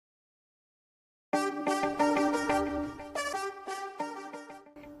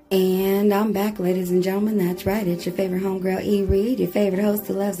And I'm back, ladies and gentlemen. That's right. It's your favorite homegirl, E. Reed, your favorite host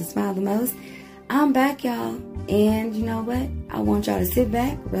who loves to smile the most. I'm back, y'all. And you know what? I want y'all to sit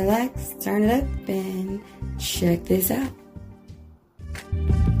back, relax, turn it up, and check this out.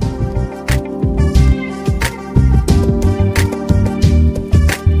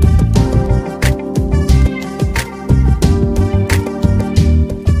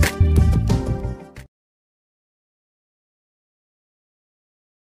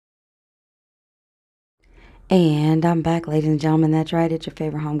 And I'm back, ladies and gentlemen. That's right. It's your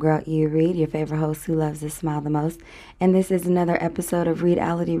favorite homegirl, E. Reed, your favorite host who loves to smile the most. And this is another episode of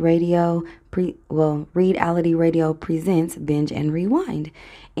Reality Radio. Reality Radio presents Binge and Rewind.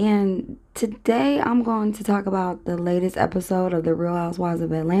 And today I'm going to talk about the latest episode of The Real Housewives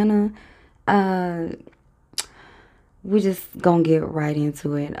of Atlanta. We just gonna get right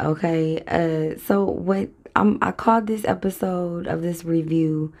into it, okay? I called this episode of this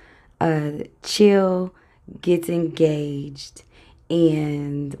review, Chill Gets Engaged,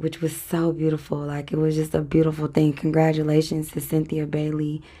 and which was so beautiful. Like, it was just a beautiful thing. Congratulations to Cynthia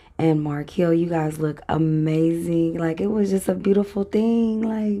Bailey and Mark Hill. You guys look amazing. Like, it was just a beautiful thing.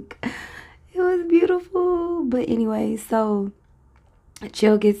 Like, it was beautiful. But anyway, so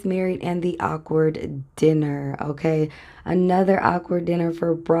Chill gets married and the awkward dinner, okay? Another awkward dinner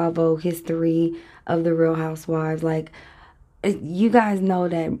for Bravo history of the Real Housewives. Like, you guys know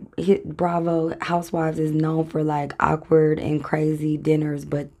that Bravo Housewives is known for like awkward and crazy dinners,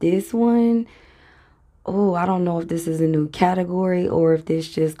 but this one, oh, I don't know if this is a new category or if this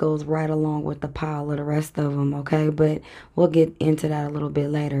just goes right along with the pile of the rest of them, okay? But we'll get into that a little bit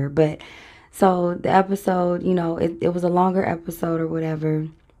later. But so the episode, it was a longer episode or whatever.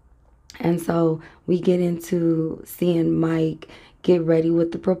 And so we get into seeing Mike get ready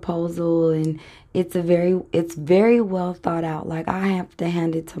with the proposal, and it's very well thought out. Like, I have to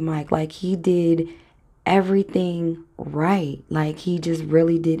hand it to Mike. Like, he did everything right. Like, he just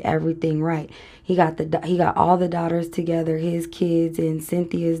really did everything right. He got all the daughters together, his kids and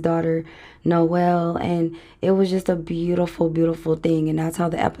Cynthia's daughter Noelle, and it was just a beautiful, beautiful thing. And that's how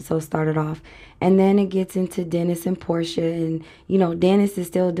the episode started off. And then it gets into Dennis and Portia, and Dennis is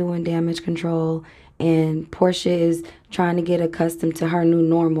still doing damage control, and Portia is trying to get accustomed to her new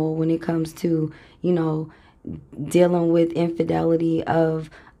normal when it comes to dealing with infidelity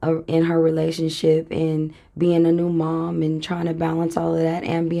in her relationship, and being a new mom, and trying to balance all of that,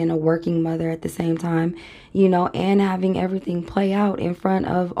 and being a working mother at the same time, and having everything play out in front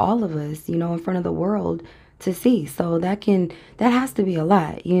of all of us, in front of the world to see. So that has to be a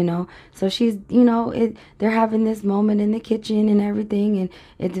lot, So she's, they're having this moment in the kitchen and everything, and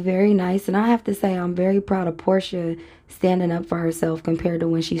it's very nice. And I have to say, I'm very proud of Portia standing up for herself compared to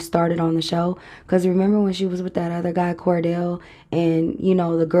when she started on the show. Because remember when she was with that other guy, Cordell, and,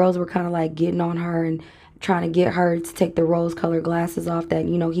 the girls were kind of like getting on her and trying to get her to take the rose-colored glasses off, that,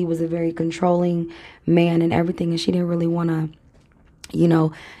 he was a very controlling man and everything, and she didn't really want to,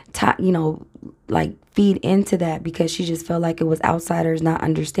 like feed into that, because she just felt like it was outsiders not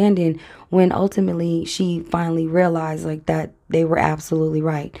understanding, when ultimately she finally realized like that they were absolutely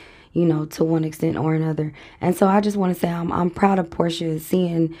right, to one extent or another. And so I just want to say I'm proud of Portia,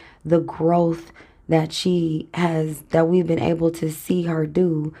 seeing the growth that that we've been able to see her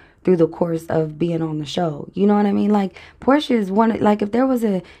do through the course of being on the show. You know what I mean? Like, Portia is like, if there was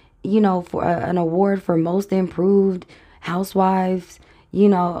an award for most improved housewives,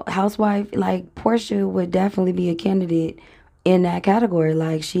 housewife, like, Portia would definitely be a candidate in that category.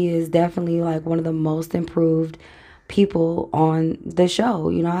 Like, she is definitely like one of the most improved people on the show.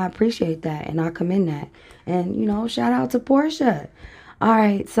 I appreciate that, and I commend that. And, shout out to Portia. All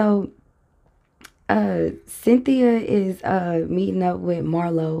right, so Cynthia is meeting up with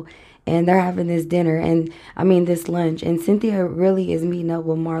Marlo, and they're having this dinner, and I mean this lunch, and Cynthia really is meeting up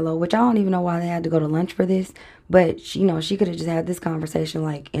with Marlo, which I don't even know why they had to go to lunch for this, but she could have just had this conversation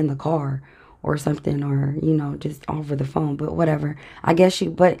like in the car or something, or just over the phone, but whatever. I guess she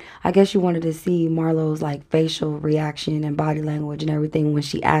wanted to see Marlo's like facial reaction and body language and everything when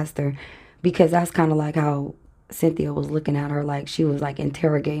she asked her, because that's kind of like how Cynthia was looking at her, like she was like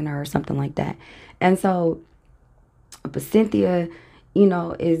interrogating her or something like that. And so, but Cynthia,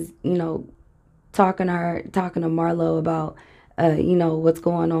 is, talking to Marlo about, what's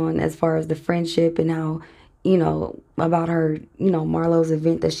going on as far as the friendship, and how, about her, Marlo's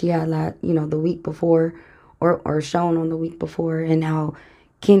event that she had the week before, or shown on the week before, and how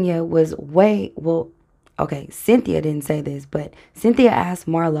Kenya was okay, Cynthia didn't say this, but Cynthia asked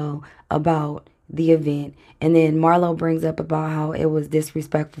Marlo about the event, and then Marlo brings up about how it was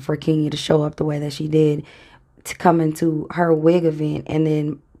disrespectful for Kenya to show up the way that she did to come into her wig event, and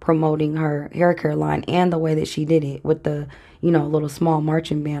then promoting her hair care line and the way that she did it with the, little small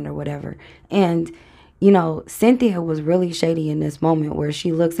marching band or whatever. And, Cynthia was really shady in this moment where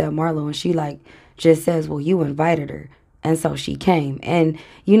she looks at Marlo and she like just says, well, you invited her. And so she came. And,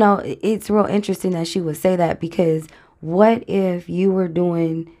 it's real interesting that she would say that, because what if you were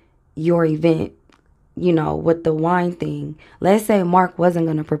doing your event, with the wine thing? Let's say Mark wasn't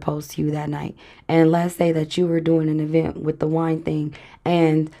going to propose to you that night. And let's say that you were doing an event with the wine thing,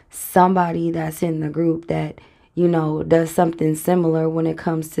 and somebody that's in the group that, does something similar when it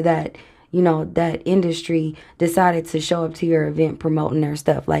comes to that, that industry decided to show up to your event promoting their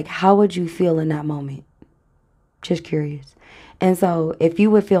stuff. Like, how would you feel in that moment? Just curious. And so if you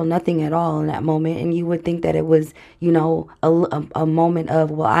would feel nothing at all in that moment, and you would think that it was, a moment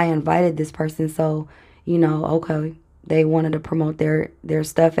of, well, I invited this person, so, okay, they wanted to promote their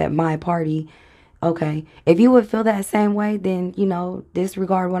stuff at my party. Okay. If you would feel that same way, then,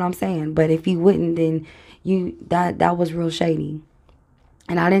 disregard what I'm saying. But if you wouldn't, then that was real shady.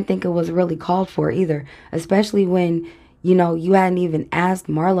 And I didn't think it was really called for either, especially when, you hadn't even asked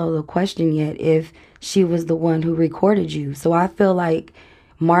Marlo the question yet if she was the one who recorded you. So I feel like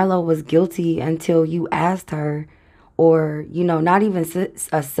Marlo was guilty until you asked her, or, not even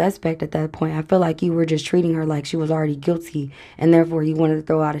a suspect at that point. I feel like you were just treating her like she was already guilty, and therefore you wanted to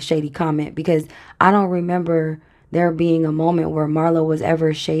throw out a shady comment, because I don't remember there being a moment where Marlo was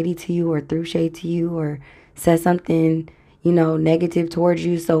ever shady to you or threw shade to you or said something, negative towards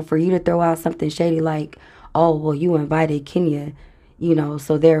you. So for you to throw out something shady like, oh, well, you invited Kenya,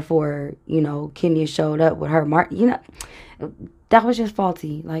 so therefore, Kenya showed up with her that was just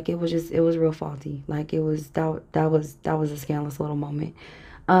faulty. Like, it was real faulty. Like, that was a scandalous little moment.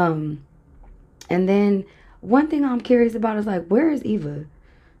 And then one thing I'm curious about is, like, where is Eva?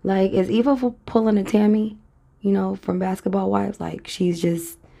 Like, is Eva pulling a Tammy, from Basketball Wives? Like, she's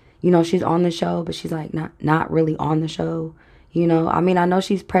just, she's on the show, but she's like not really on the show. I mean, I know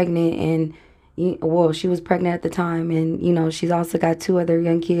she's pregnant, and well, she was pregnant at the time, and she's also got 2 other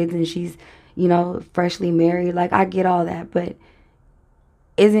young kids, and she's freshly married. Like, I get all that, but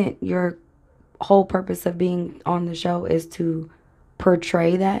isn't your whole purpose of being on the show is to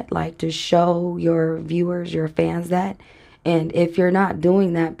portray that, like, to show your viewers, your fans that? And if you're not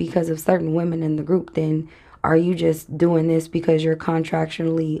doing that because of certain women in the group, then are you just doing this because you're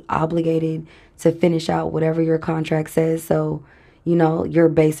contractually obligated to finish out whatever your contract says? So, you're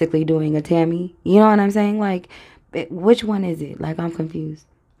basically doing a Tammy. You know what I'm saying? Like, which one is it? Like, I'm confused.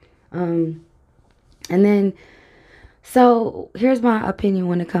 And then, so here's my opinion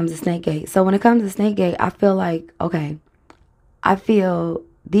when it comes to Snakegate. So when it comes to Snakegate, I feel like, okay, so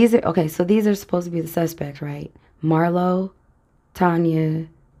these are supposed to be the suspects, right? Marlo, Tanya,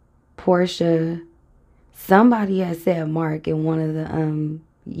 Portia. Somebody has said Mark in one of the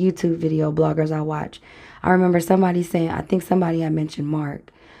YouTube video bloggers I watch. I remember somebody saying, I think somebody had mentioned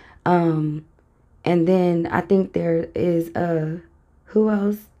Mark. And then I think there is who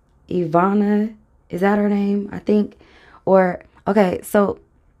else? Ivana, is that her name? I think. Or, okay, so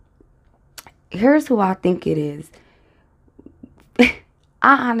here's who I think it is.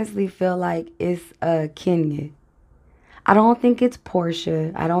 I honestly feel like it's Kenya. I don't think it's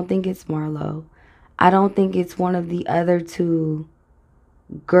Portia. I don't think it's Marlo. I don't think it's one of the other 2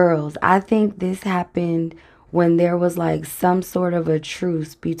 girls. I think this happened when there was like some sort of a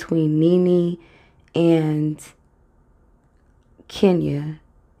truce between Nene and Kenya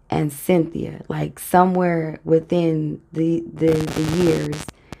and Cynthia. Like, somewhere within the years,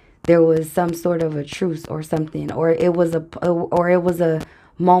 there was some sort of a truce or something, or it was a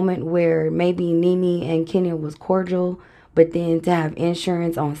moment where maybe Nene and Kenya was cordial, but then to have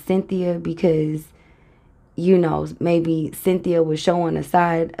insurance on Cynthia because, maybe Cynthia was showing a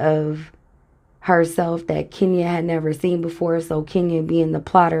side of herself that Kenya had never seen before. So Kenya, being the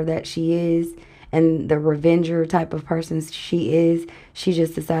plotter that she is and the revenger type of person she is, she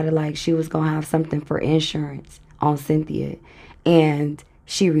just decided like she was going to have something for insurance on Cynthia. And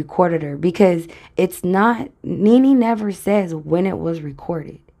she recorded her, because it's not, Nene never says when it was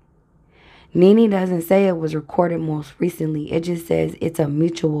recorded. Nene doesn't say it was recorded most recently. It just says it's a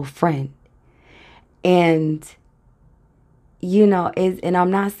mutual friend. And, and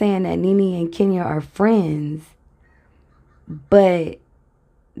I'm not saying that Nene and Kenya are friends, but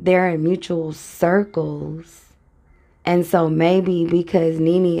they're in mutual circles. And so maybe because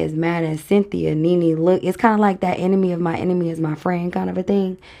Nene is mad at Cynthia, it's kind of like that enemy of my enemy is my friend kind of a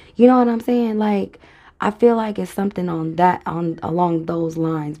thing. You know what I'm saying? Like, I feel like it's something along those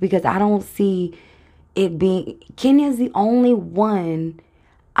lines, because I don't see it being, Kenya's the only one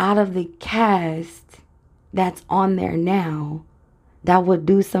out of the cast that's on there now that would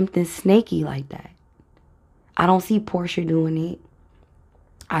do something snaky like that. I don't see Portia doing it.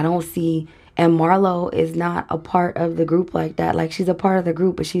 I don't see, and Marlo is not a part of the group like that. Like, she's a part of the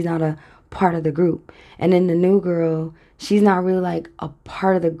group, but she's not a part of the group. And then the new girl, she's not really like a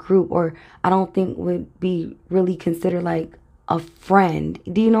part of the group, or I don't think would be really considered like a friend.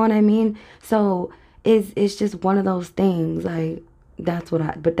 Do you know what I mean? So it's just one of those things. Like, that's what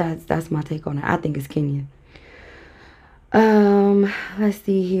I, but that's my take on it. I think it's Kenya. Let's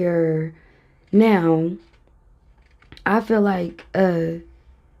see here. Now, I feel like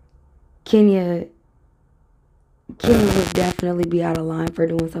Kenya Kenya would definitely be out of line for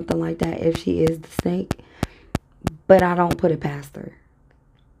doing something like that if she is the snake. But I don't put it past her.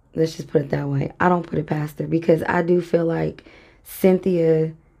 Let's just put it that way. I don't put it past her because I do feel like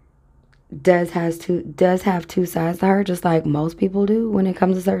Cynthia does have two sides to her, just like most people do when it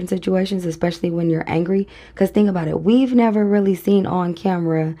comes to certain situations, especially when you're angry. Because think about it, we've never really seen on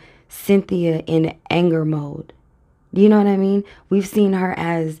camera Cynthia in anger mode. Do you know what I mean? We've seen her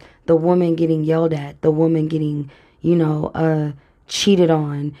as the woman getting yelled at, the woman getting, cheated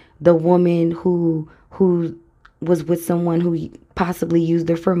on, the woman who was with someone who possibly used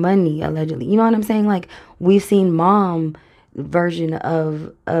her for money, allegedly. You know what I'm saying? Like, we've seen mom version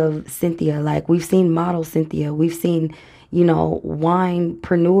of Cynthia. Like, we've seen model Cynthia. We've seen,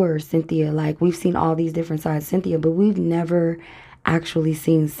 winepreneur Cynthia. Like, we've seen all these different sides of Cynthia, but we've never actually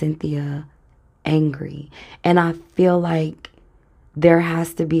seen Cynthia angry. And I feel like there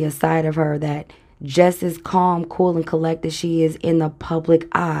has to be a side of her that, just as calm, cool, and collected she is in the public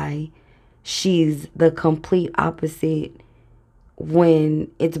eye, she's the complete opposite when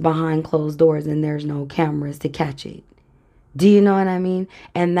it's behind closed doors and there's no cameras to catch it. Do you know what I mean?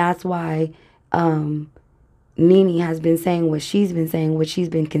 And that's why Nene has been saying what she's been saying, what she's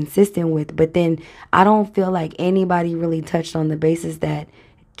been consistent with. But then I don't feel like anybody really touched on the basis that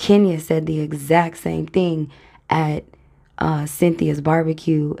Kenya said the exact same thing at Cynthia's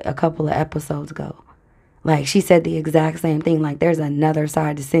barbecue a couple of episodes ago. Like, she said the exact same thing. Like, there's another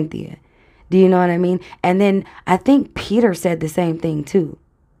side to Cynthia. Do you know what I mean? And then I think Peter said the same thing too.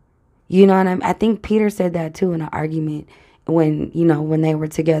 You know what I mean? I think Peter said that too in an argument when they were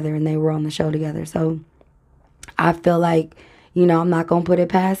together and they were on the show together. So I feel like, I'm not gonna put it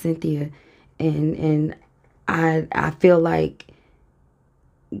past Cynthia. And I feel like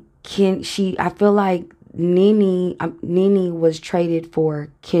I feel like Nene was traded for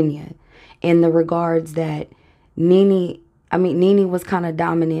Kenya in the regards that Nene was kind of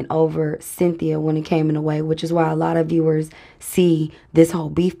dominant over Cynthia when it came in a way, which is why a lot of viewers see this whole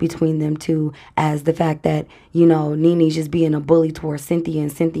beef between them two as the fact that, Nene's just being a bully towards Cynthia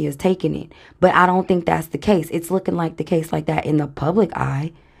and Cynthia's taking it. But I don't think that's the case. It's looking like the case like that in the public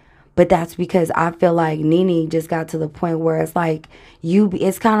eye. But that's because I feel like Nene just got to the point where it's like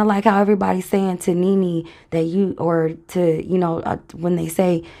it's kind of like how everybody's saying to Nene that when they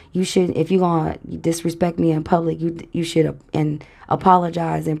say you should, if you're going to disrespect me in public, you should and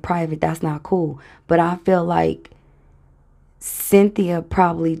apologize in private. That's not cool. But I feel like Cynthia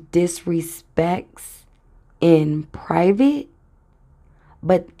probably disrespects in private,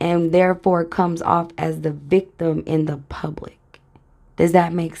 and therefore comes off as the victim in the public. Does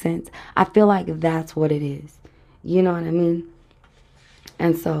that make sense? I feel like that's what it is. You know what I mean?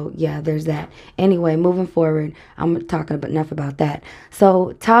 And so, yeah, there's that. Anyway, moving forward, I'm talking enough about that.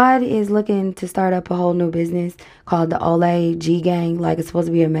 So Todd is looking to start up a whole new business called the Ole G Gang. Like, it's supposed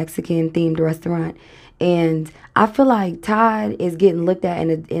to be a Mexican-themed restaurant. And I feel like Todd is getting looked at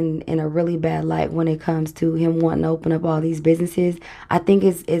in a really bad light when it comes to him wanting to open up all these businesses. I think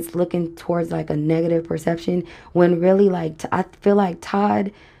it's looking towards like a negative perception when really, like, I feel like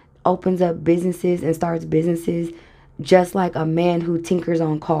Todd opens up businesses and starts businesses just like a man who tinkers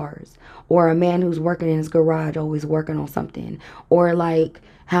on cars, or a man who's working in his garage always working on something, or like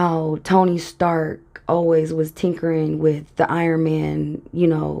how Tony Stark always was tinkering with the Iron Man,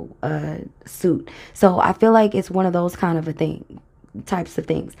 suit. So I feel like it's one of those kind of types of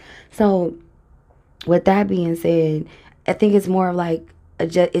things. So with that being said, I think it's more of like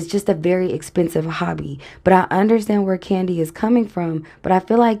it's just a very expensive hobby. But I understand where Candy is coming from. But I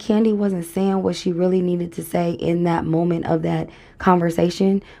feel like Candy wasn't saying what she really needed to say in that moment of that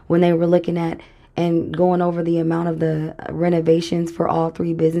conversation when they were looking at and going over the amount of the renovations for all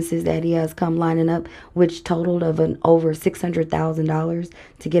three businesses that he has come lining up, which totaled of over $600,000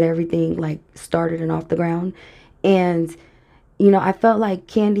 to get everything like started and off the ground. And, I felt like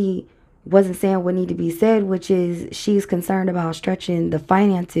Candy wasn't saying what needed to be said, which is she's concerned about stretching the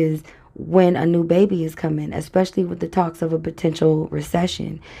finances when a new baby is coming, especially with the talks of a potential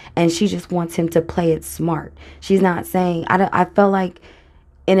recession. And she just wants him to play it smart. She's not saying, I felt like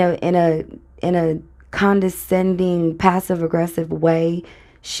in a condescending, passive aggressive way,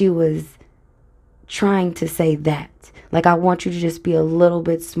 she was trying to say that. Like, I want you to just be a little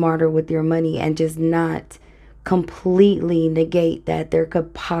bit smarter with your money and just not completely negate that there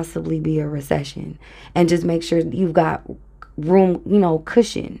could possibly be a recession, and just make sure you've got room,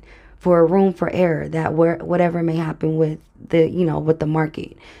 cushion for room for error, that whatever may happen with with the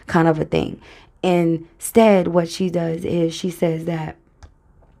market, kind of a thing. Instead, what she does is she says that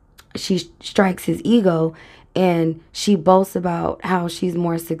she strikes his ego, and she boasts about how she's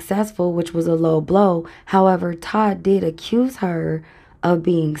more successful, which was a low blow. However, Todd did accuse her of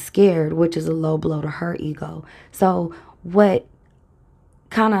being scared, which is a low blow to her ego. So what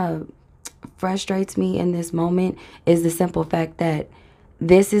kind of frustrates me in this moment is the simple fact that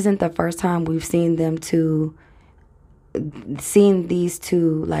this isn't the first time we've seen these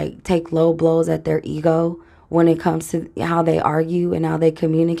two like take low blows at their ego when it comes to how they argue and how they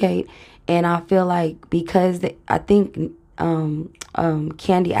communicate. And I feel like I think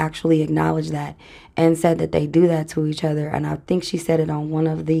Candy actually acknowledged that and said that they do that to each other. And I think she said it on one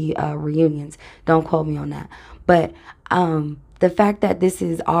of the reunions. Don't quote me on that. But the fact that this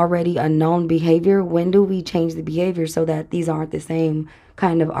is already a known behavior, when do we change the behavior so that these aren't the same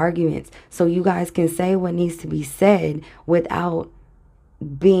kind of arguments? So you guys can say what needs to be said without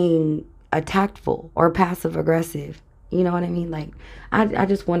being tactful or passive aggressive. You know what I mean? Like, I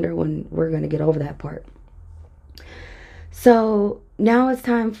just wonder when we're going to get over that part. So now it's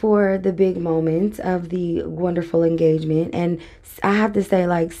time for the big moment of the wonderful engagement. And I have to say,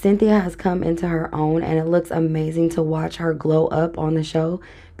 like, Cynthia has come into her own, and it looks amazing to watch her glow up on the show,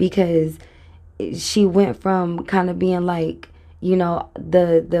 because she went from kind of being like,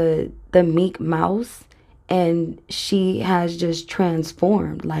 the meek mouse, and she has just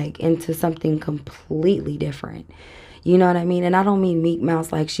transformed like into something completely different. You know what I mean? And I don't mean meek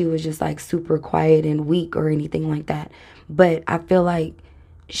mouse like she was just like super quiet and weak or anything like that. But I feel like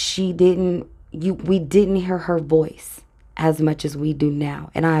we didn't hear her voice as much as we do now.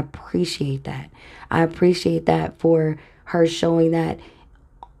 And I appreciate that. I appreciate that for her showing that,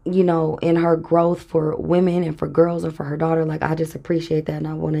 in her growth for women and for girls and for her daughter. Like, I just appreciate that, and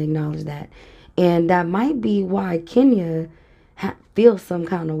I want to acknowledge that. And that might be why Kenya feels some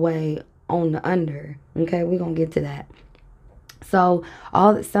kind of way on the under. Okay, we're going to get to that. So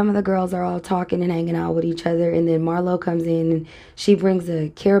some of the girls are all talking and hanging out with each other, and then Marlo comes in and she brings a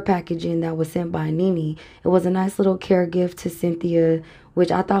care package in that was sent by Nene. It was a nice little care gift to Cynthia,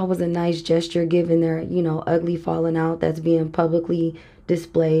 which I thought was a nice gesture given their, ugly falling out that's being publicly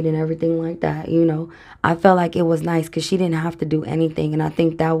displayed and everything like that. I felt like it was nice because she didn't have to do anything, and I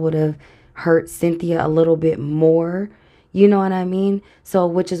think that would have hurt Cynthia a little bit more. You know what I mean? So,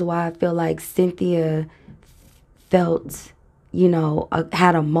 which is why I feel like Cynthia felt,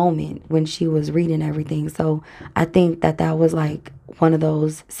 had a moment when she was reading everything. So I think that was like one of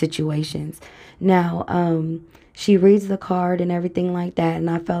those situations. Now, she reads the card and everything like that, and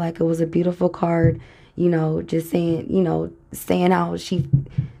I felt like it was a beautiful card, just saying how she,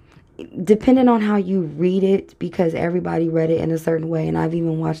 depending on how you read it, because everybody read it in a certain way, and I've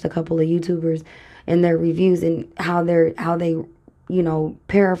even watched a couple of YouTubers and their reviews and how they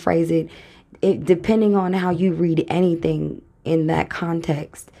paraphrase it. Depending on how you read anything in that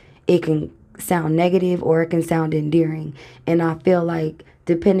context, it can sound negative or it can sound endearing. And I feel like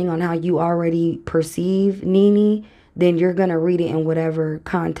depending on how you already perceive Nene, then you're gonna read it in whatever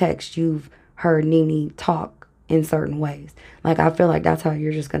context you've heard Nene talk in certain ways. Like, I feel like that's how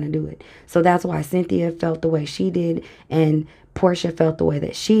you're just gonna do it. So that's why Cynthia felt the way she did, and Portia felt the way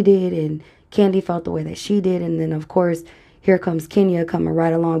that she did, and Candy felt the way that she did. And then of course here comes Kenya coming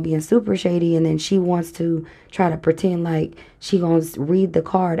right along being super shady, and then she wants to try to pretend like she gonna read the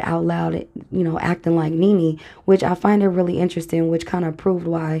card out loud, acting like Nene, which I find it really interesting, which kind of proved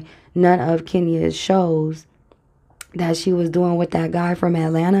why none of Kenya's shows that she was doing with that guy from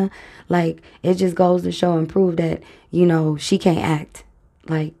Atlanta, like, it just goes to show and prove that, she can't act,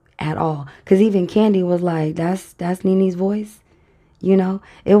 like, at all. Because even Candy was like, that's Nene's voice,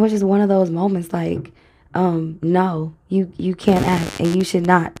 It was just one of those moments like, no, you can't act, and you should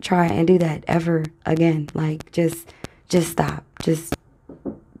not try and do that ever again. Like, just stop. Just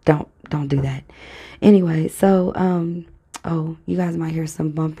don't do that. Anyway, so, oh, you guys might hear some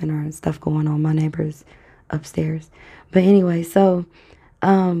bumping or stuff going on. My neighbor's upstairs. But anyway, so,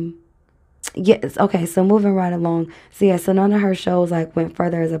 yes, okay, so moving right along. So yeah, so none of her shows like went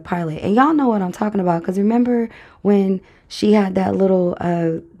further as a pilot. And y'all know what I'm talking about, because remember when she had that little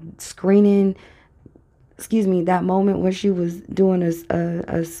screening, excuse me, that moment when she was doing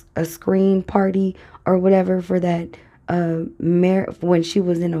a screen party or whatever for that when she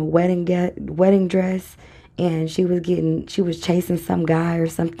was in a wedding dress, and she was chasing some guy or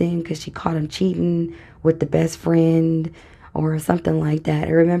something because she caught him cheating with the best friend or something like that.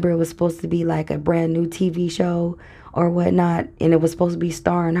 I remember it was supposed to be like a brand new TV show or whatnot, and it was supposed to be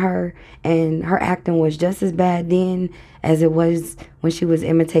starring her, and her acting was just as bad then as it was when she was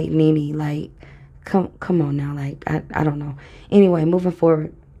imitating Nene. Like, come on now, like I don't know. Anyway, moving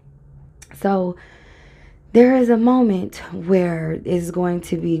forward. So there is a moment where it's going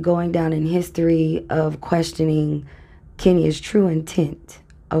to be going down in history of questioning Kenya's true intent,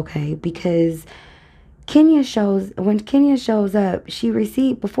 okay? Because when Kenya shows up,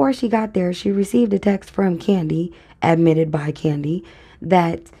 before she got there, she received a text from Candy, admitted by Candy,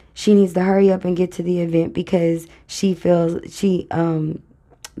 that she needs to hurry up and get to the event because she feels like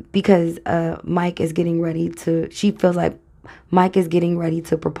Mike is getting ready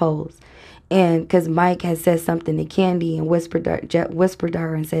to propose. And because Mike has said something to Candy and whispered to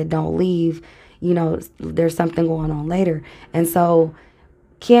her and said, don't leave, there's something going on later. And so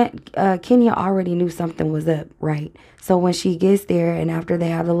Kenya already knew something was up, right? So when she gets there and after they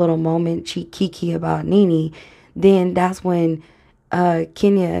have the little moment, she kiki about Nene, then that's when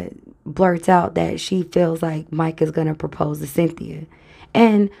Kenya blurts out that she feels like Mike is going to propose to Cynthia.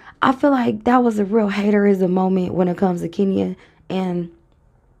 And I feel like that was a real haterism moment when it comes to Kenya. And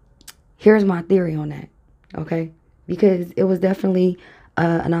here's my theory on that, okay? Because it was definitely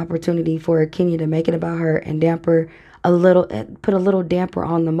an opportunity for Kenya to make it about her and put a little damper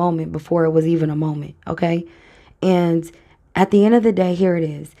on the moment before it was even a moment, okay? And at the end of the day, here it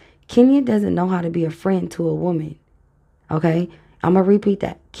is. Kenya doesn't know how to be a friend to a woman, okay? I'm going to repeat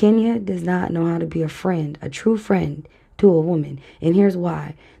that. Kenya does not know how to be a friend, a true friend to a woman. And here's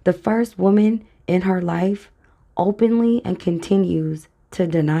why. The first woman in her life openly and continues to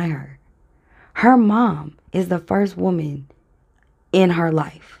deny her. Her mom is the first woman in her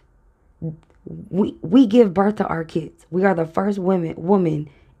life. We give birth to our kids. We are the first woman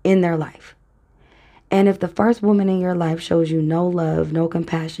in their life. And if the first woman in your life shows you no love, no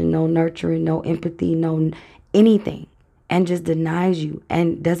compassion, no nurturing, no empathy, no anything, and just denies you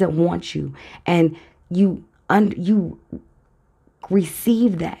and doesn't want you, and you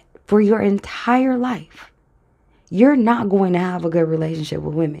receive that for your entire life, you're not going to have a good relationship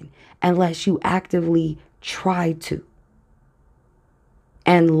with women unless you actively try to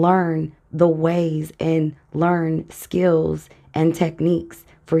and learn the ways and learn skills and techniques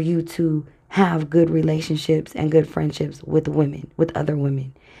for you to have good relationships and good friendships with women, with other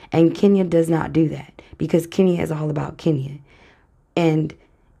women. And Kenya does not do that because Kenya is all about Kenya. And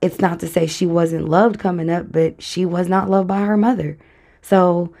it's not to say she wasn't loved coming up, but she was not loved by her mother.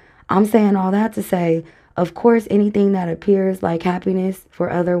 So I'm saying all that to say, of course, anything that appears like happiness for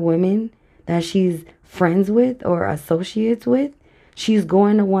other women that she's friends with or associates with, she's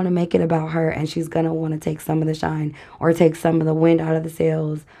going to want to make it about her, and she's going to want to take some of the shine or take some of the wind out of the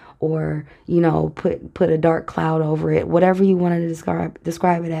sails, or, put a dark cloud over it, whatever you want to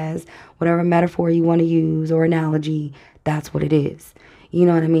describe it as, whatever metaphor you want to use or analogy, that's what it is. You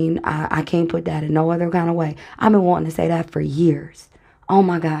know what I mean? I can't put that in no other kind of way. I've been wanting to say that for years. Oh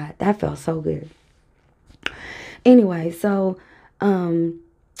my God, that felt so good. Anyway, so,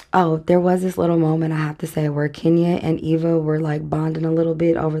 there was this little moment I have to say where Kenya and Eva were like bonding a little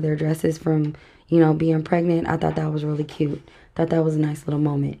bit over their dresses from, being pregnant. I thought that was really cute. Thought that was a nice little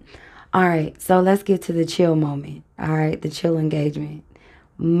moment. All right, so let's get to the chill moment. All right, the chill engagement.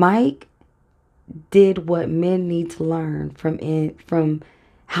 Mike did what men need to learn from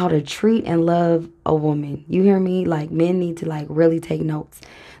how to treat and love a woman. You hear me? Like, men need to like really take notes,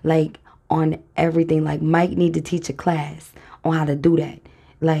 like on everything. Like, Mike need to teach a class on how to do that.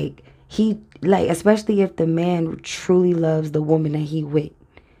 Like, especially if the man truly loves the woman that he with.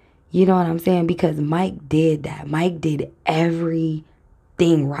 You know what I'm saying? Because Mike did that. Mike did everything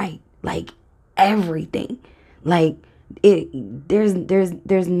right. Like, everything. Like, there's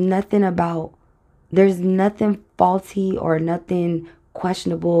nothing faulty or nothing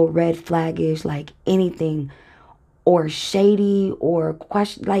questionable, red flaggish, like anything, or shady or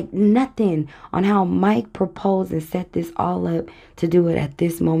question, like nothing on how Mike proposed and set this all up to do it at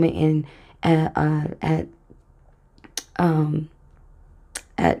this moment in at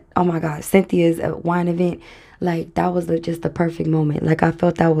oh my God, Cynthia's wine event. Like, that was just the perfect moment. Like, I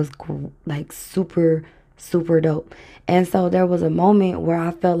felt that was like super dope. And so there was a moment where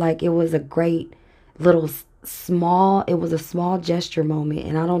I felt like it was a great little it was a small gesture moment,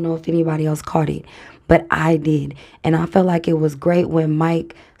 and I don't know if anybody else caught it, but I did. And I felt like it was great when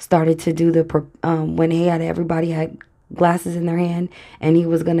Mike started to do when he had everybody had glasses in their hand and he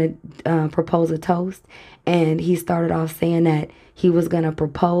was going to propose a toast. And he started off saying that he was going to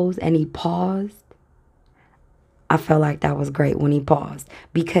propose and he paused. I felt like that was great when he paused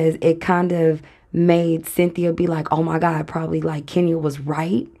because it kind of made Cynthia be like, oh my God, probably like Kenya was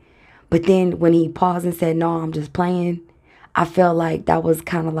right. But then when he paused and said, no, I'm just playing, I felt like that was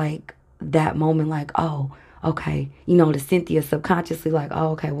kind of like that moment, like, oh, okay, to Cynthia subconsciously, like,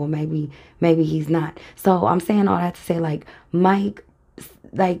 oh, okay, well, maybe he's not. So I'm saying all that to say, like, Mike,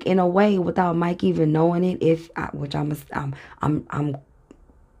 like in a way, without Mike even knowing it, which I'm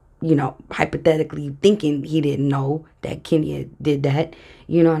hypothetically thinking he didn't know that Kenya did that.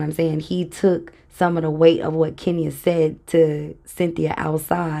 You know what I'm saying? He took some of the weight of what Kenya said to Cynthia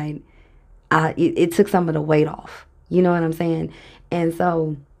outside. It took some of the weight off. You know what I'm saying? And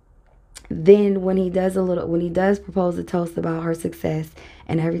so then when he does propose a toast about her success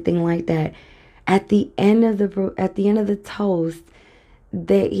and everything like that, at the end of the toast,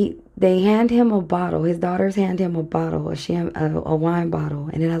 they hand him a bottle. His daughters hand him a bottle, a wine bottle,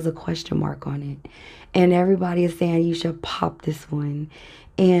 and it has a question mark on it. And everybody is saying you should pop this one.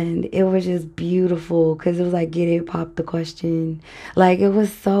 And it was just beautiful because it was like, get it, pop the question. Like, it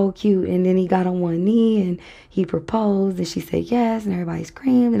was so cute. And then he got on one knee and he proposed and she said yes. And everybody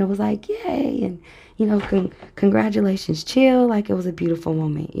screamed and it was like, yay. And, congratulations, chill. Like, it was a beautiful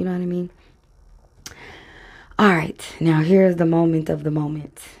moment. You know what I mean? All right. Now, here's the moment of the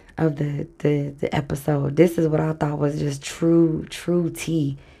episode. This is what I thought was just true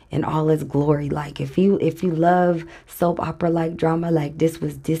tea in all its glory. Like, if you love soap opera like drama, like this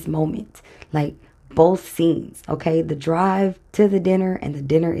was this moment. Like, both scenes, okay? The drive to the dinner and the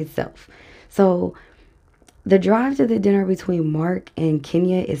dinner itself. So the drive to the dinner between Mark and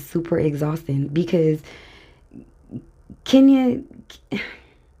Kenya is super exhausting because Kenya,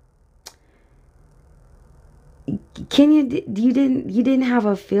 you didn't have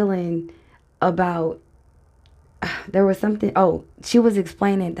a feeling about. There was something. Oh, she was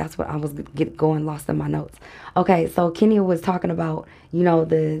explaining. That's what I was going lost in my notes. Okay, so Kenya was talking about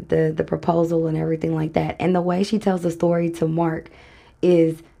the proposal and everything like that, and the way she tells the story to Mark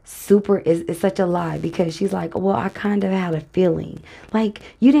is is such a lie because she's like, well, I kind of had a feeling. Like,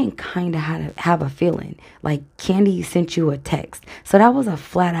 you didn't kind of have a feeling. Like, Candy sent you a text, so that was a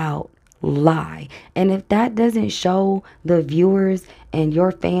flat out lie. And if that doesn't show the viewers and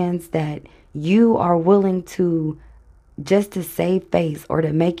your fans that you are willing to, just to save face or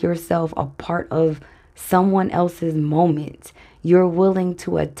to make yourself a part of someone else's moment, you're willing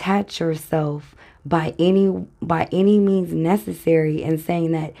to attach yourself by any means necessary, and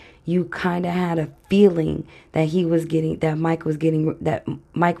saying that you kind of had a feeling that Mike was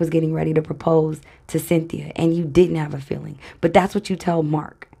getting ready to propose to Cynthia, and you didn't have a feeling, but that's what you tell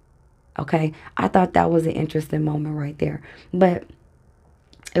Mark. Okay, I thought that was an interesting moment right there. But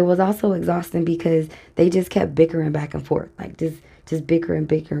it was also exhausting because they just kept bickering back and forth, like just bickering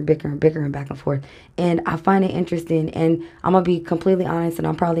back and forth. And I find it interesting, and I'm gonna be completely honest, and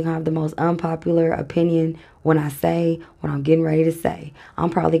I'm probably gonna have the most unpopular opinion when I'm getting ready to say. I'm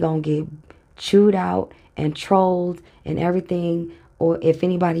probably gonna get chewed out and trolled and everything, or if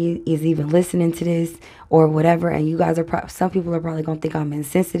anybody is even listening to this or whatever, and you guys some people are probably going to think I'm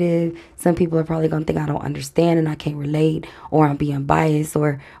insensitive. Some people are probably going to think I don't understand and I can't relate, or I'm being biased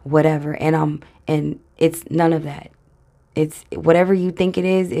or whatever. And it's none of that. It's whatever you think it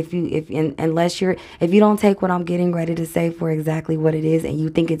is. If you don't take what I'm getting ready to say for exactly what it is, and you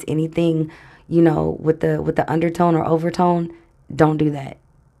think it's anything, with the undertone or overtone, don't do that.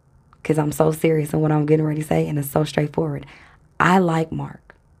 Because I'm so serious in what I'm getting ready to say, and it's so straightforward. I like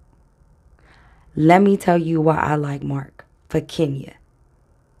Mark. Let me tell you why I like Mark for Kenya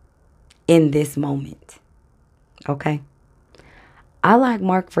in this moment. Okay? I like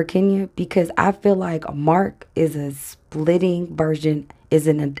Mark for Kenya because I feel like Mark is an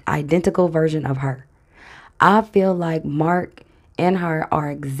identical version of her. I feel like Mark and her are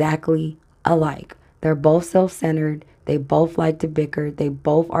exactly alike. They're both self-centered. They both like to bicker. They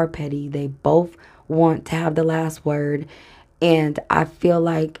both are petty. They both want to have the last word. And I feel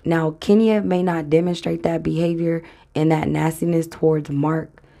like now Kenya may not demonstrate that behavior and that nastiness towards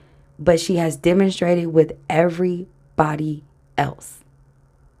Mark, but she has demonstrated with everybody else.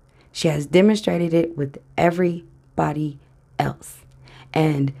 She has demonstrated it with everybody else.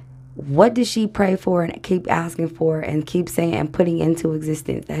 And what did she pray for and keep asking for and keep saying and putting into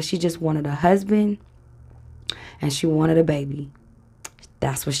existence? That she just wanted a husband and she wanted a baby.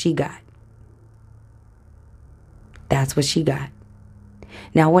 That's what she got. That's what she got.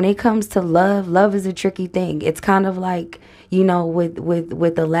 Now, when it comes to love, love is a tricky thing. It's kind of like,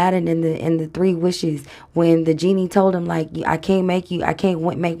 with Aladdin and the three wishes, when the genie told him, like, I can't make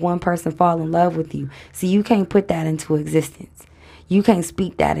one person fall in love with you. See, you can't put that into existence. You can't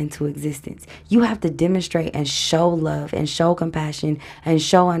speak that into existence. You have to demonstrate and show love and show compassion and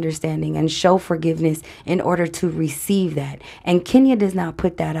show understanding and show forgiveness in order to receive that. And Kenya does not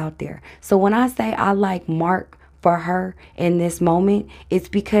put that out there. So when I say I like Mark for her in this moment, it's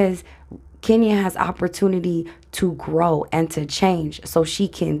because Kenya has opportunity to grow and to change so she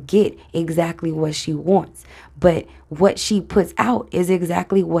can get exactly what she wants. But what she puts out is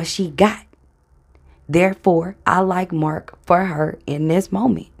exactly what she got. Therefore, I like Mark for her in this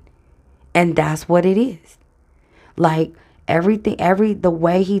moment. And that's what it is. Like everything, the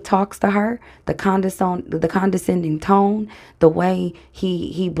way he talks to her, the condescending tone, the way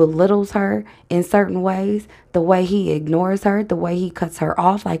he belittles her in certain ways, the way he ignores her, the way he cuts her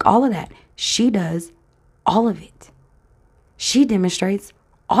off, like all of that. She does all of it. She demonstrates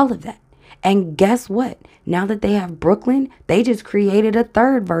all of that. And guess what? Now that they have Brooklyn, they just created a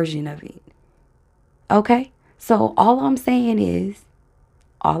third version of it. Okay? So all I'm saying is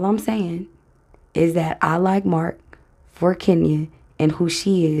that I like Mark for Kenya and who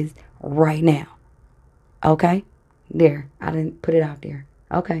she is right now. Okay? There. I didn't put it out there.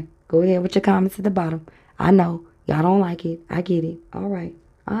 Okay. Go ahead with your comments at the bottom. I know. Y'all don't like it. I get it. All right.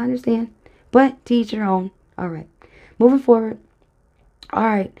 I understand. But to each your own. All right. Moving forward. All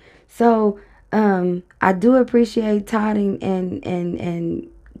right. So, I do appreciate Todd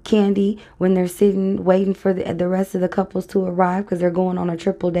and Kandi when they're sitting waiting for the rest of the couples to arrive because they're going on a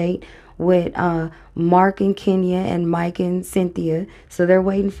triple date with Mark and Kenya and Mike and Cynthia. So they're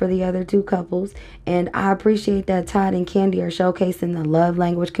waiting for the other two couples. And I appreciate that Todd and Kandi are showcasing the love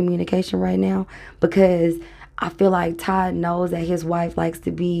language communication right now because I feel like Todd knows that his wife likes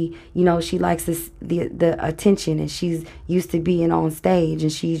to be, she likes the attention, and she's used to being on stage,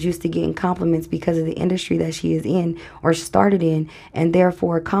 and she's used to getting compliments because of the industry that she is in or started in, and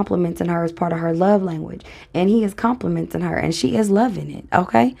therefore complimenting her is part of her love language. And he is complimenting her, and she is loving it.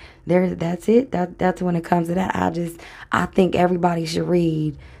 Okay, that's it. That's when it comes to that. I think everybody should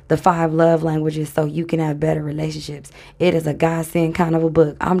read the 5 love languages so you can have better relationships. It is a godsend kind of a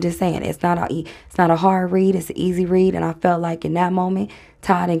book. I'm just saying it's not a hard read. It's an easy read, and I felt like in that moment,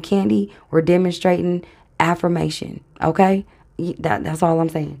 Todd and Kandi were demonstrating affirmation. Okay, that's all I'm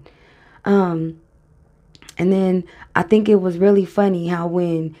saying. And then I think it was really funny how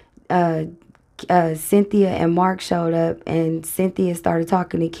when Cynthia and Mark showed up, and Cynthia started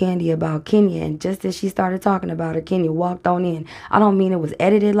talking to Kandi about Kenya, and just as she started talking about her, Kenya walked on in. I don't mean it was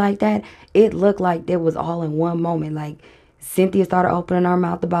edited like that. It looked like it was all in one moment. Like Cynthia started opening her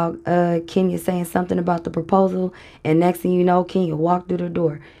mouth about Kenya saying something about the proposal, and next thing you know, Kenya walked through the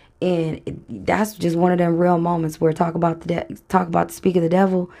door. And that's just one of them real moments where talk about the speak of the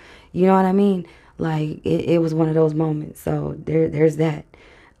devil. You know what I mean? Like it was one of those moments. So there's that.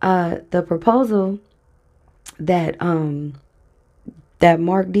 The proposal that that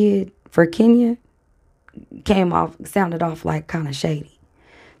Mark did for Kenya sounded off like kind of shady.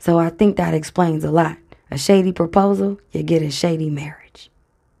 So I think that explains a lot. A shady proposal, you get a shady marriage.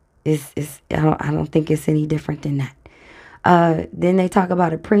 I don't think it's any different than that. Then they talk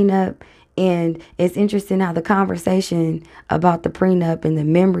about a prenup. And it's interesting how the conversation about the prenup and the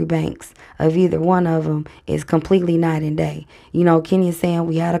memory banks of either one of them is completely night and day. Kenya's saying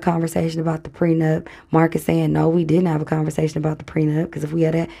we had a conversation about the prenup. Mark is saying, no, we didn't have a conversation about the prenup, because if we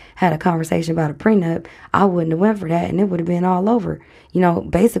had a conversation about a prenup, I wouldn't have went for that and it would have been all over.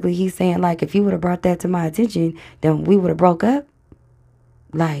 Basically he's saying, like, if you would have brought that to my attention, then we would have broke up.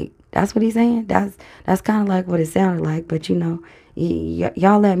 Like, that's what he's saying. That's kind of like what it sounded like. But,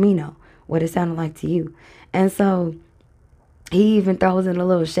 y'all let me know what it sounded like to you. And so he even throws in a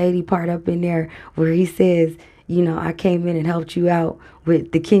little shady part up in there where he says, I came in and helped you out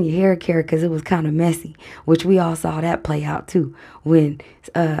with the Kenya hair care because it was kind of messy, which we all saw that play out too. When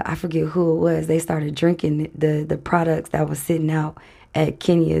I forget who it was, they started drinking the products that was sitting out at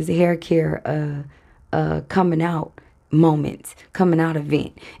Kenya's hair care coming out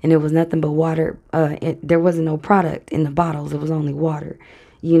event, and it was nothing but water. There wasn't no product in the bottles. It was only water.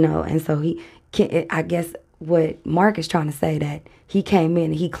 And so I guess what Mark is trying to say, that he came in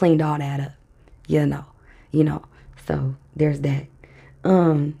and he cleaned all that up, so there's that.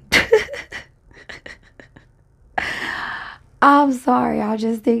 I'm sorry. I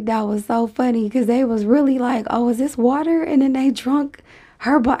just think that was so funny because they was really like, oh, is this water? And then they drunk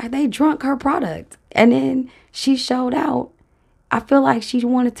her product. And then she showed out. I feel like she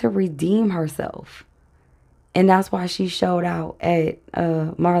wanted to redeem herself. And that's why she showed out at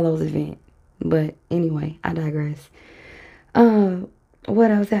Marlo's event. But anyway, I digress. Uh,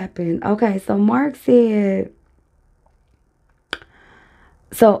 what else happened? Okay, so Mark said,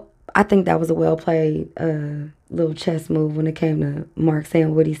 so I think that was a well played little chess move when it came to Mark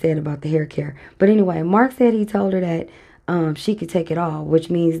saying what he said about the hair care. But anyway, Mark said he told her that she could take it all, which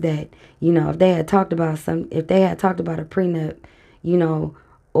means that, if they had talked about if they had talked about a prenup, you know,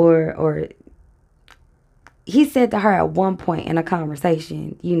 or he said to her at one point in a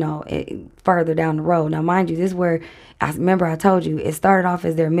conversation, further down the road. Now, mind you, this is where I remember I told you it started off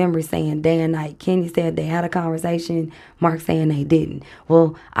as their memory saying day and night. Kenya said they had a conversation, Mark saying they didn't.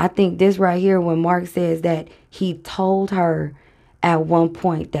 Well, I think this right here, when Mark says that he told her at one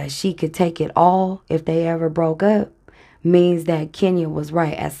point that she could take it all if they ever broke up, means that Kenya was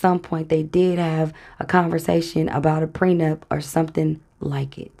right. At some point, they did have a conversation about a prenup or something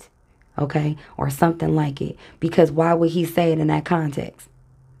like it. Okay? Or something like it. Because why would he say it in that context?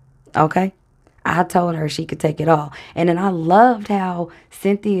 Okay? I told her she could take it all. And then I loved how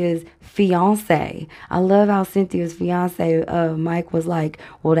Cynthia's fiance, Mike was like,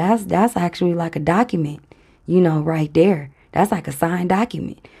 well, that's actually like a document, right there. That's like a signed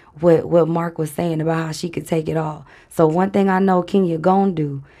document. What Mark was saying about how she could take it all. So one thing I know Kenya gonna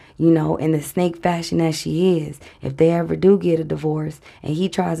do, in the snake fashion that she is, if they ever do get a divorce and he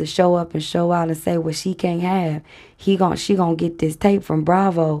tries to show up and show out and say what she can't have, she gonna get this tape from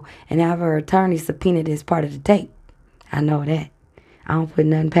Bravo and have her attorney subpoena this part of the tape. I know that. I don't put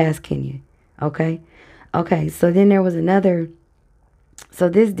nothing past Kenya. Okay? Okay, so then there was another. So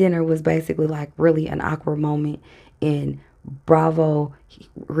this dinner was basically like really an awkward moment in Bravo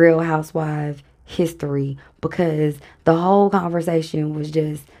Real Housewives history, because the whole conversation was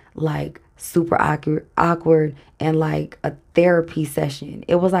just like super awkward and like a therapy session.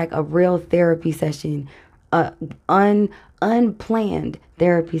 It was like a real therapy session, uh, unplanned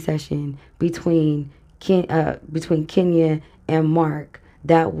therapy session between Kenya and Mark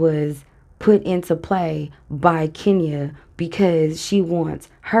that was put into play by Kenya because she wants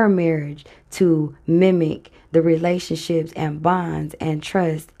her marriage to mimic the relationships and bonds and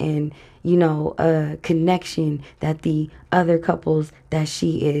trust and connection that the other couples that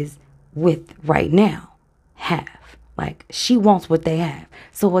she is with right now have. Like, she wants what they have.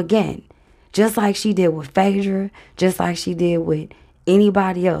 So again, just like she did with Phaedra, just like she did with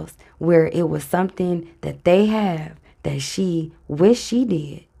anybody else, where it was something that they have that she wished she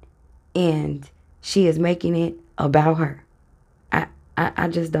did, and she is making it about her. I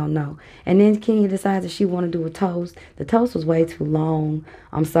just don't know. And then Kenya decides that she want to do a toast. The toast was way too long.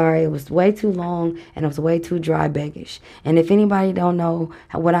 I'm sorry, it was way too long and it was way too dry beggish. And if anybody don't know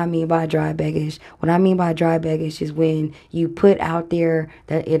what I mean by dry beggish, what I mean by dry beggish is when you put out there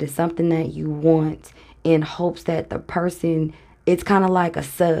that it is something that you want in hopes that the person, it's kind of like a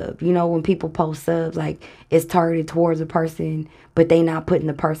sub. When people post subs, like it's targeted towards a person, but they not tagging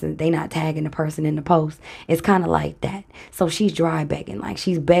the person in the post. It's kind of like that. So she's dry begging, like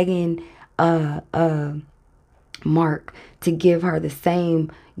she's begging Mark to give her the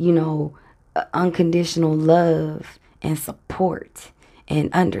same, unconditional love and support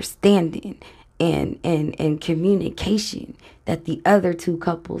and understanding and communication that the other two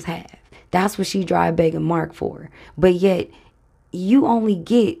couples have. That's what she dry begging Mark for. But yet you only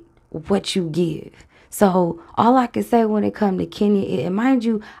get what you give. So all I can say when it comes to Kenya, and mind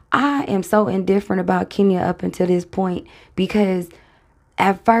you, I am so indifferent about Kenya up until this point, because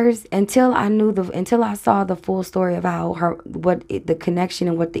at first, until I saw the full story of how the connection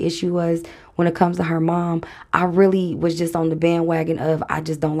and what the issue was when it comes to her mom, I really was just on the bandwagon of, I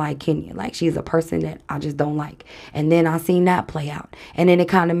just don't like Kenya. Like, she's a person that I just don't like. And then I seen that play out. And then it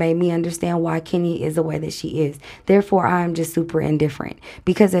kind of made me understand why Kenya is the way that she is. Therefore, I am just super indifferent.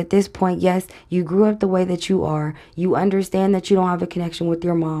 Because at this point, yes, you grew up the way that you are. You understand that you don't have a connection with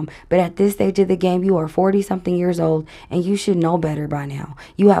your mom. But at this stage of the game, you are 40-something years old, and you should know better by now.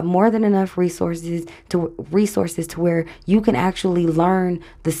 You have more than enough resources to where you can actually learn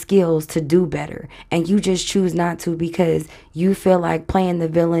the skills to do better, and you just choose not to because you feel like playing the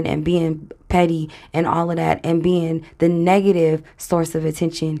villain and being petty and all of that and being the negative source of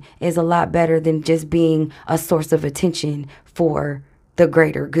attention is a lot better than just being a source of attention for the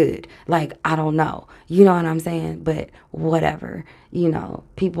greater good. Like, I don't know, you know what I'm saying? But whatever,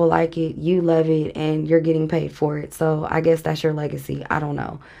 people like it, you love it, and you're getting paid for it. So I guess that's your legacy. I don't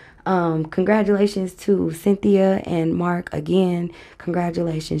know. Congratulations to Cynthia and Mark again.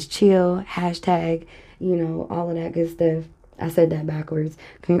 Congratulations, chill, hashtag, all of that good stuff. I said that backwards.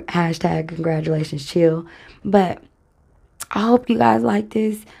 Hashtag congratulations, chill. But I hope you guys like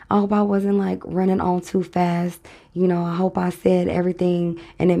this. I hope I wasn't like running on too fast. I hope I said everything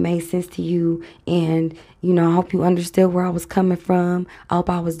and it made sense to you. And, I hope you understood where I was coming from. I hope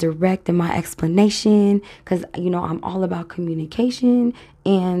I was direct in my explanation because, I'm all about communication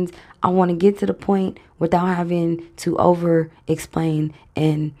and I want to get to the point without having to over explain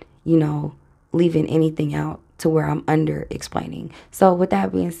and, you know, leaving anything out to where I'm under explaining. So, with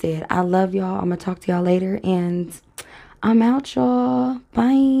that being said, I love y'all. I'm going to talk to y'all later and I'm out, y'all.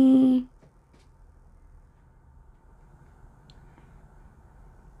 Bye.